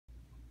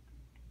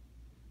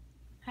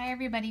Hi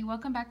everybody,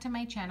 welcome back to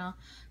my channel.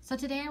 So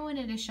today I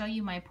wanted to show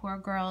you my poor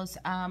girl's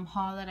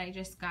haul that I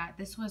just got.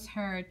 This was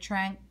her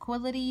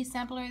Tranquility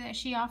sampler that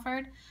she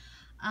offered.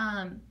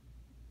 I'll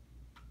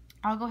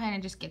go ahead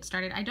and just get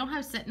started. I don't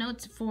have set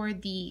notes for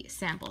the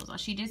samples.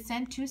 She did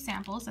send 2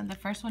 samples, and the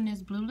first one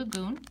is Blue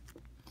Lagoon.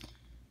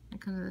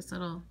 It comes with this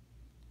little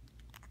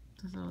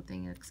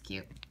thing. It looks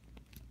cute.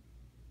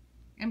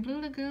 And Blue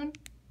Lagoon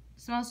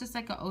smells just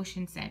like an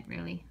ocean scent,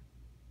 really.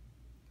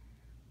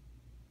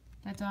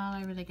 That's all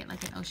I really get,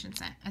 like an ocean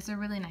scent. It's a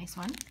really nice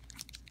one.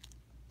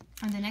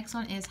 And the next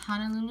one is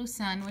Honolulu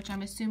Sun, which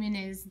I'm assuming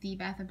is the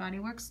Bath & Body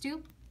Works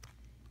dupe.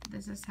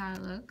 This is how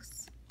it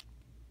looks.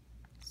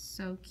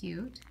 So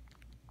cute.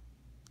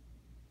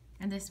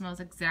 And this smells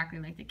exactly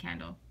like the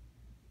candle.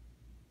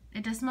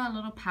 It does smell a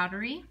little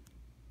powdery,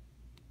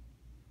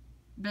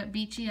 but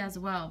beachy as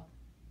well.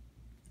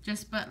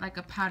 But like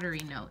a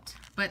powdery note.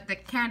 But the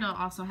candle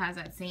also has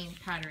that same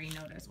powdery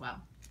note as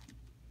well.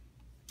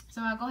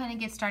 So I'll go ahead and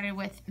get started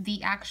with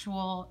the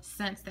actual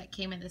scents that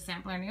came in the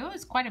sampler. And it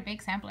was quite a big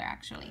sampler,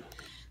 actually.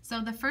 So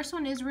the first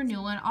one is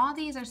Renewal. And all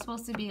these are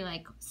supposed to be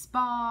like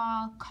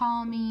spa,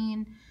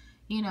 calming,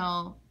 you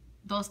know,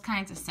 those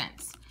kinds of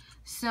scents.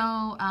 So,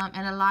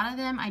 and a lot of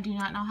them I do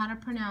not know how to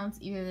pronounce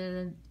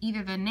either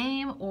the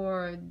name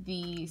or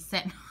the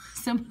scent,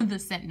 some of the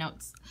scent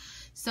notes.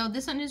 So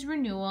this one is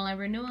Renewal, and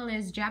Renewal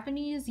is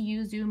Japanese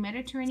yuzu,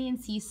 Mediterranean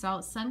sea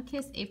salt,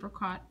 sun-kissed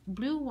apricot,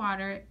 blue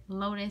water,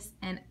 lotus,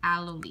 and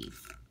aloe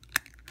leaf.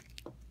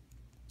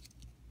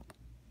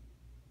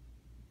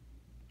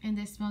 And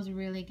this smells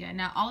really good.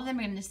 Now all of them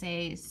are going to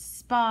say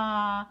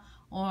spa,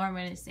 or I'm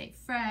going to say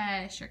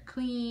fresh or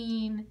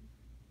clean.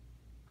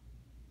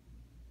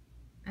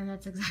 And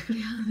that's exactly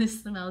how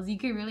this smells. You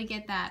can really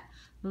get that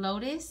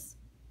lotus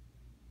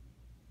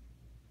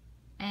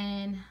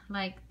and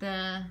like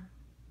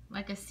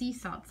a sea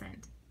salt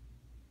scent.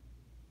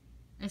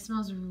 It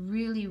smells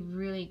really,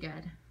 really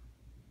good.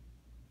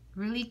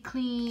 Really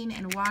clean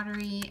and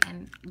watery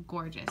and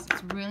gorgeous.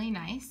 It's really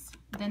nice.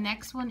 The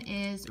next one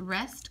is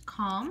Rest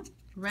Calm.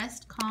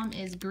 Rest Calm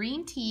is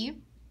green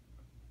tea.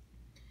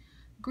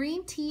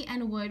 Green tea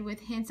and wood with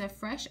hints of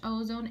fresh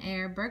ozone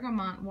air,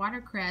 bergamot,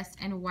 watercress,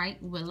 and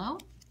white willow.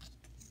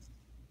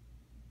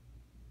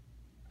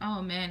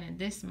 Oh man, and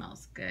this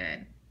smells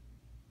good.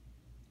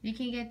 You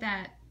can get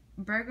that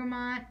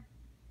bergamot,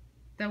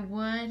 the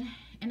wood,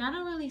 and I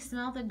don't really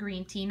smell the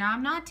green tea. Now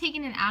I'm not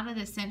taking it out of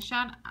the scent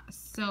shot,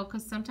 so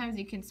because sometimes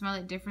you can smell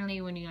it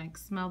differently when you like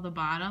smell the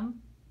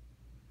bottom.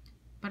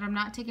 But I'm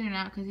not taking it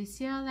out because you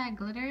see all that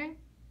glitter?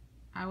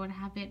 I would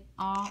have it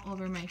all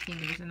over my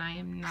fingers, and I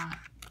am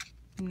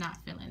not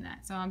feeling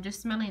that. So I'm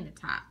just smelling the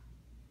top.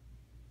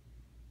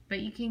 But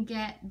you can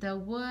get the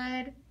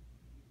wood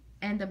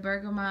and the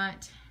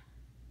bergamot.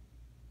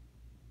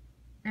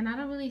 And I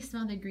don't really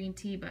smell the green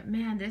tea, but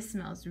man, this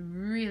smells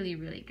really,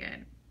 really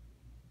good.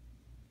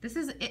 This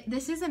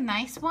is a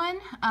nice one,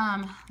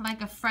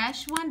 like a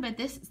fresh one,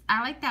 but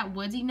I like that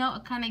woodsy note.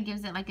 It kind of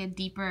gives it like a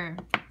deeper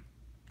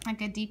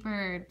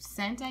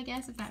scent, I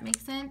guess, if that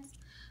makes sense.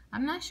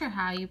 I'm not sure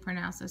how you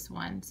pronounce this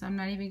one, so I'm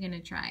not even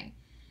gonna try.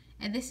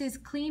 And this is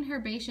Clean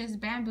Herbaceous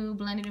Bamboo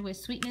blended with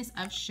sweetness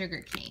of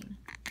sugarcane.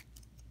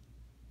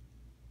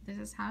 This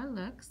is how it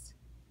looks.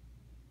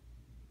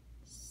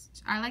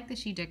 I like that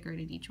she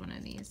decorated each one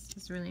of these.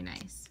 It's really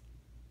nice.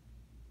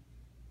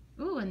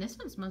 Ooh, and this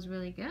one smells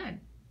really good.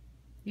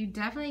 You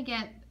definitely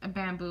get a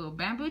bamboo.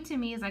 Bamboo to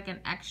me is like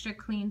an extra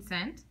clean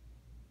scent.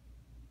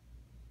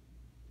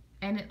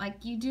 And it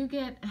like you do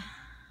get,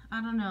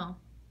 I don't know.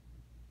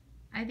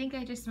 I think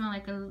I just smell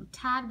like a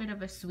tad bit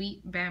of a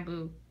sweet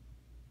bamboo.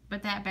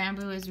 But that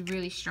bamboo is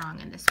really strong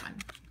in this one.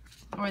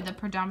 Or the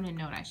predominant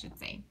note, I should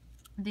say.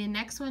 The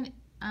next one,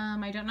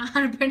 I don't know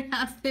how to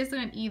pronounce this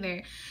one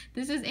either.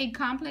 This is a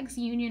complex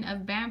union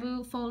of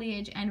bamboo,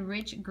 foliage, and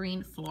rich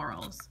green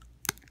florals.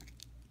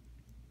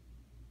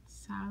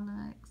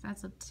 Looks.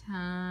 That's a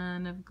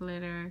ton of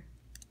glitter.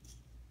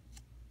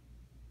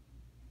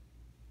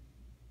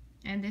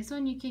 And this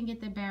one you can get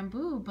the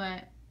bamboo,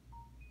 but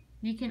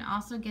you can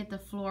also get the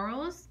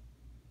florals,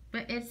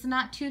 but it's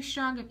not too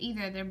strong of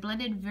either. They're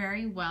blended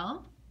very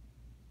well.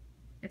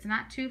 It's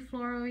not too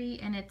floral-y,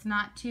 and it's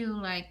not too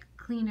like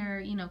cleaner,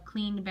 you know,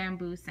 clean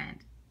bamboo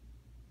scent.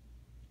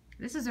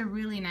 This is a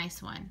really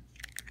nice one.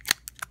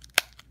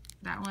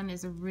 That one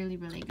is a really,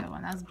 really good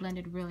one. That was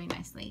blended really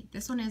nicely.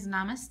 This one is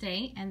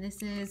Namaste, and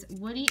this is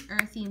woody,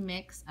 earthy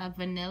mix of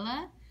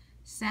vanilla,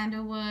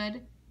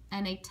 sandalwood,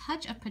 and a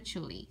touch of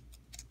patchouli.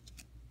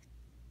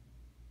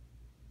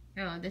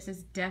 Oh, this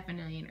is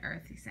definitely an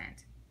earthy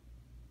scent.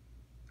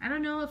 I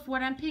don't know if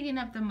what I'm picking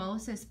up the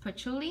most is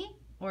patchouli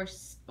or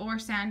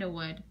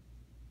sandalwood.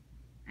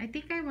 I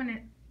think I want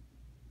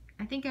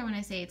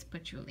to say it's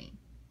patchouli.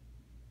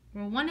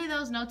 Well, one of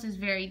those notes is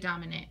very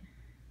dominant.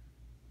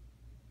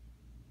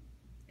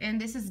 And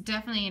this is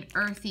definitely an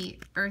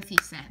earthy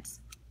scent.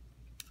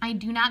 I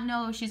do not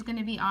know if she's going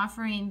to be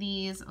offering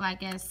these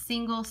like as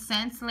single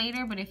scents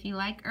later, but if you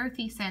like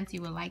earthy scents,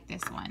 you will like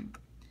this one.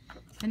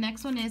 The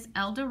next one is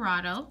El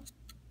Dorado.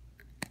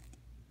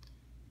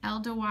 El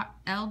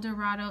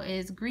Dorado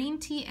is green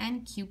tea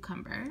and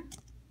cucumber.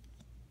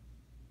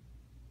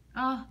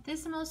 Oh,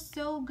 this smells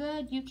so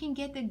good. You can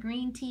get the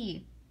green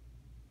tea.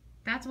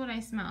 That's what I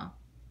smell.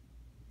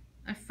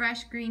 A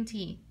fresh green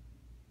tea.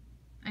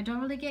 I don't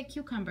really get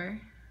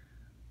cucumber.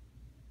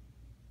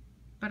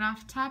 But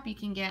off top you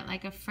can get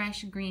like a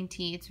fresh green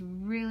tea. It's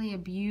really a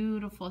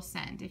beautiful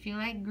scent. If you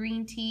like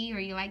green tea or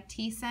you like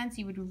tea scents,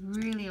 you would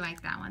really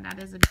like that one.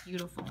 That is a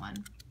beautiful one.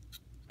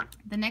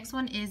 The next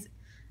one is,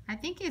 I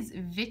think is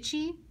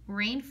Vichy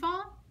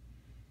Rainfall.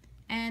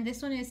 And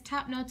this one is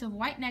top notes of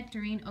white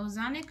nectarine,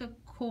 ozonic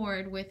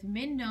accord with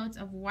mid notes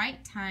of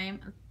white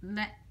thyme,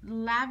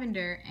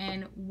 lavender,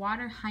 and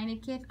water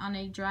Heineken on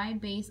a dry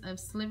base of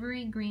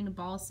slivery green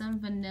balsam,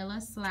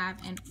 vanilla slab,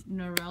 and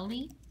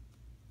neroli.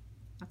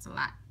 That's a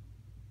lot.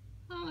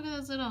 Oh, look at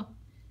those little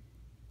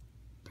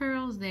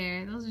pearls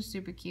there. Those are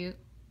super cute.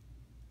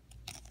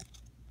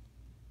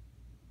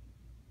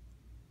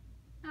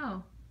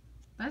 Oh,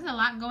 there's a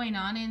lot going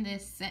on in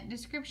this scent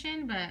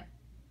description, but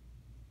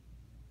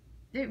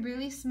it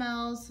really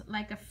smells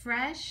like a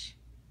fresh,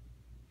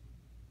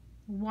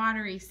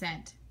 watery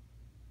scent.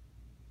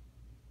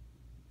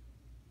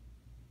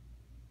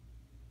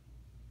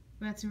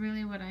 That's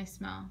really what I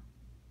smell.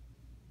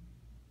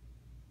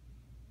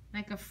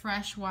 Like a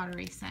fresh,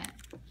 watery scent.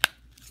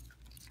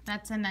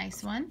 That's a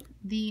nice one.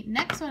 The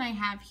next one I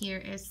have here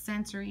is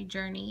Sensory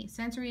Journey.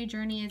 Sensory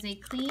Journey is a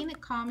clean,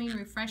 calming,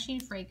 refreshing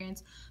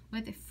fragrance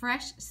with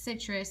fresh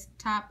citrus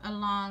topped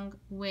along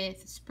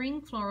with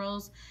spring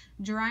florals,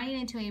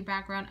 drying into a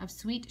background of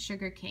sweet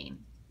sugar cane.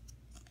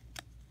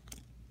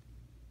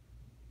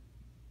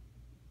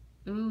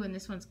 Ooh, and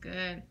this one's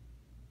good.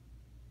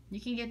 You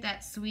can get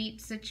that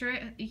sweet citrus.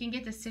 You can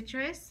get the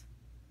citrus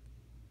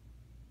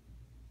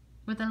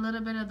with a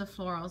little bit of the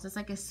florals. It's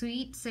like a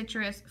sweet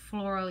citrus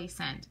florally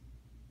scent.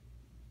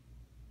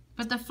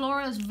 But the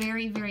floral is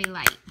very, very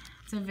light.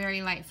 It's a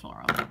very light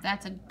floral.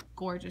 That's a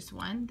gorgeous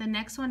one. The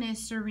next one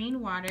is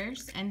Serene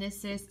Waters, and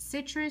this is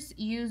citrus,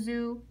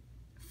 yuzu,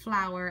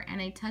 flower,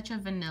 and a touch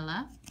of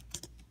vanilla.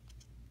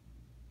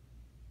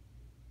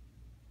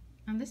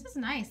 And this is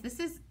nice. This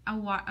is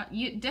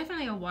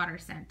definitely a water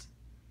scent.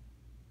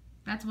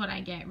 That's what I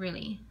get,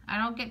 really. I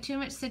don't get too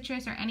much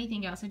citrus or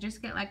anything else. I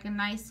just get like a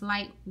nice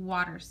light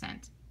water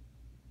scent.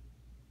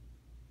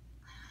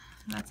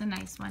 That's a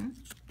nice one.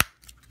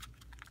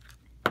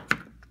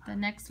 The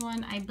next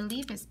one I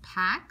believe is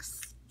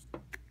Pax.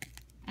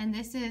 And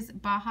this is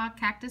Baja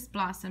Cactus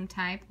Blossom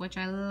type, which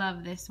I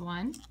love this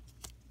one.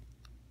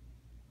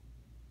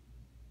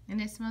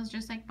 And it smells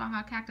just like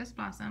Baja Cactus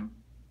Blossom.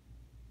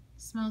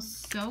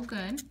 Smells so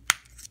good.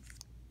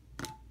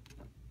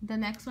 The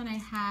next one I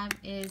have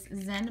is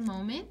Zen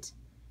Moment.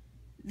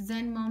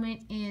 Zen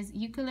Moment is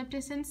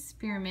eucalyptus and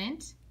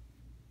spearmint.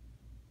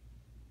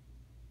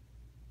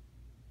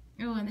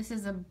 Oh, and this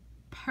is a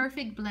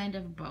perfect blend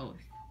of both.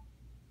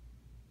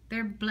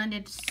 They're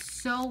blended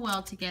so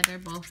well together,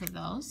 both of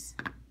those.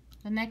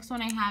 The next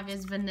one I have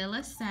is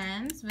Vanilla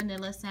Sands.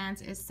 Vanilla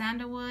Sands is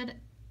sandalwood,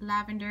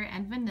 lavender,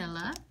 and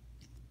vanilla.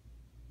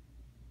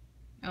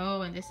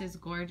 Oh, and this is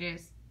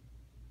gorgeous.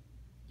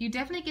 You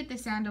definitely get the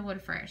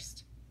sandalwood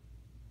first.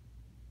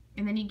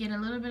 And then you get a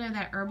little bit of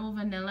that herbal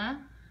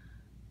vanilla.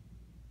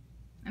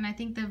 And I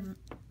think the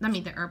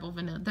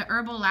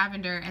herbal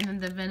lavender, and then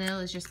the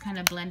vanilla is just kind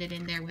of blended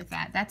in there with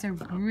that. That's a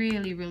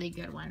really, really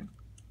good one.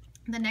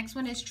 The next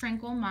one is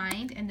Tranquil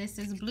Mind, and this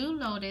is Blue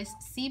Lotus,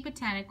 Sea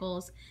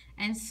Botanicals,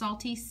 and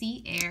Salty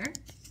Sea Air.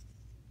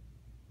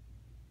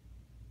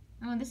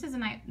 Oh, this is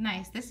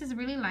nice. This is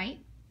really light.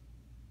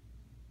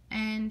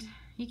 And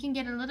you can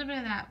get a little bit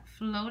of that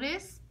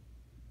flotus.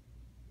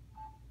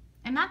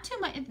 And not too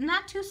much,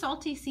 not too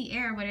salty sea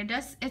air, but it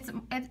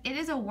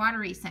is a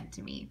watery scent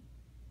to me.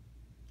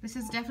 This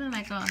is definitely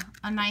like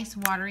a nice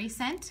watery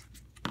scent.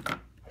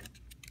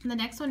 The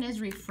next one is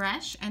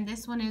Refresh, and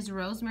this one is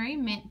rosemary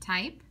mint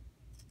type.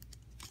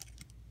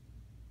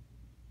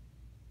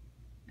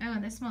 Oh,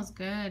 and this smells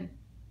good.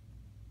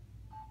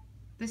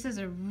 This is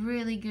a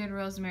really good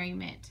rosemary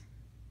mint.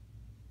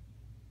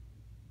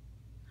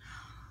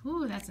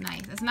 Ooh, that's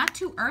nice. It's not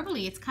too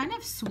herbally. It's kind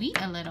of sweet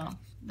a little.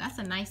 That's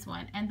a nice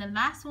one. And the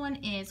last one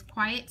is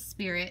Quiet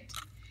Spirit.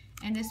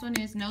 And this one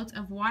is notes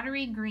of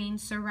watery green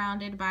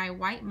surrounded by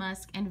white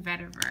musk and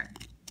vetiver.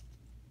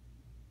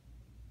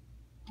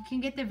 You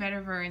can get the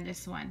vetiver in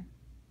this one.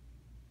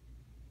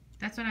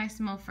 That's what I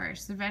smell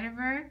first. The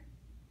vetiver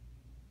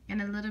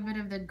and a little bit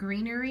of the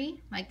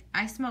greenery. Like,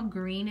 I smell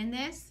green in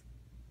this.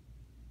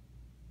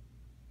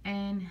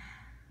 And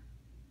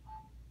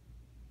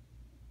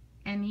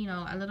you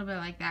know, a little bit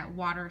like that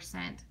water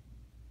scent.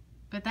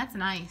 But that's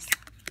nice.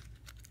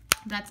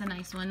 That's a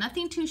nice one.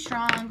 Nothing too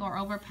strong or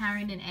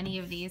overpowering in any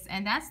of these.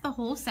 And that's the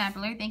whole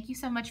sampler. Thank you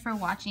so much for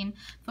watching.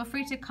 Feel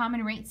free to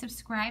comment, rate,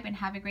 subscribe, and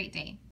have a great day.